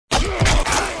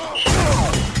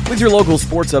With your local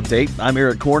sports update, I'm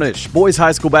Eric Cornish. Boys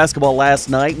high school basketball last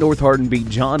night. North Hardin beat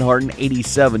John Hardin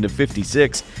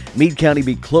 87-56. Meade County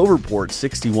beat Cloverport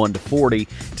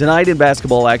 61-40. Tonight in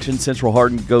basketball action, Central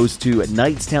Hardin goes to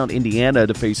Knightstown, Indiana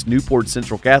to face Newport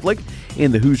Central Catholic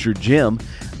in the Hoosier Gym.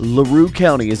 LaRue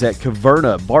County is at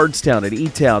Caverna, Bardstown at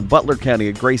E-Town, Butler County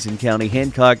at Grayson County,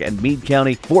 Hancock and Meade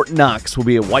County. Fort Knox will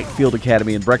be at Whitefield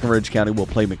Academy, and Breckenridge County will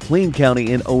play McLean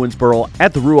County in Owensboro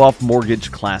at the Ruoff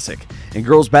Mortgage Classic. In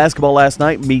girls basketball last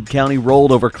night, Meade County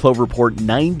rolled over Cloverport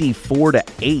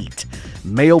 94-8.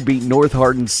 Mayo beat North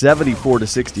Hardin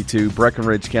 74-62.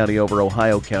 Breckenridge County over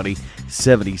Ohio County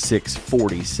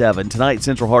 76-47. Tonight,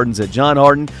 Central Hardin's at John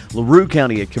Hardin, LaRue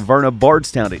County at Caverna,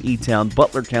 Bardstown at E-Town,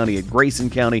 Butler County at Grayson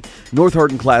County, North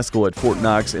Hardin Classical at Fort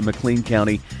Knox, and McLean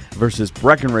County versus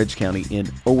Breckenridge County in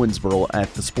Owensboro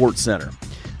at the Sports Center.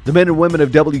 The men and women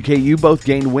of WKU both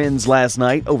gained wins last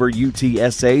night over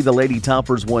UTSA. The Lady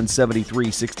Toppers won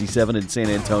 73-67 in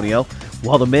San Antonio,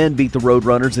 while the men beat the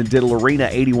Roadrunners in Diddle Arena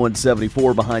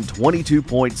 81-74 behind 22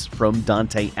 points from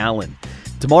Dante Allen.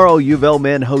 Tomorrow, U of L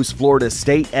men host Florida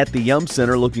State at the Yum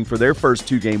Center, looking for their first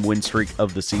two-game win streak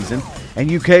of the season.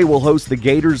 And UK will host the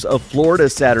Gators of Florida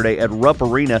Saturday at Rupp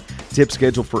Arena. Tip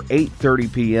scheduled for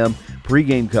 8:30 p.m.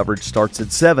 Pre-game coverage starts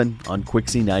at 7 on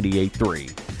Quixie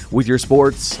 98.3. With your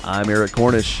sports, I'm Eric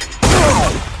Cornish.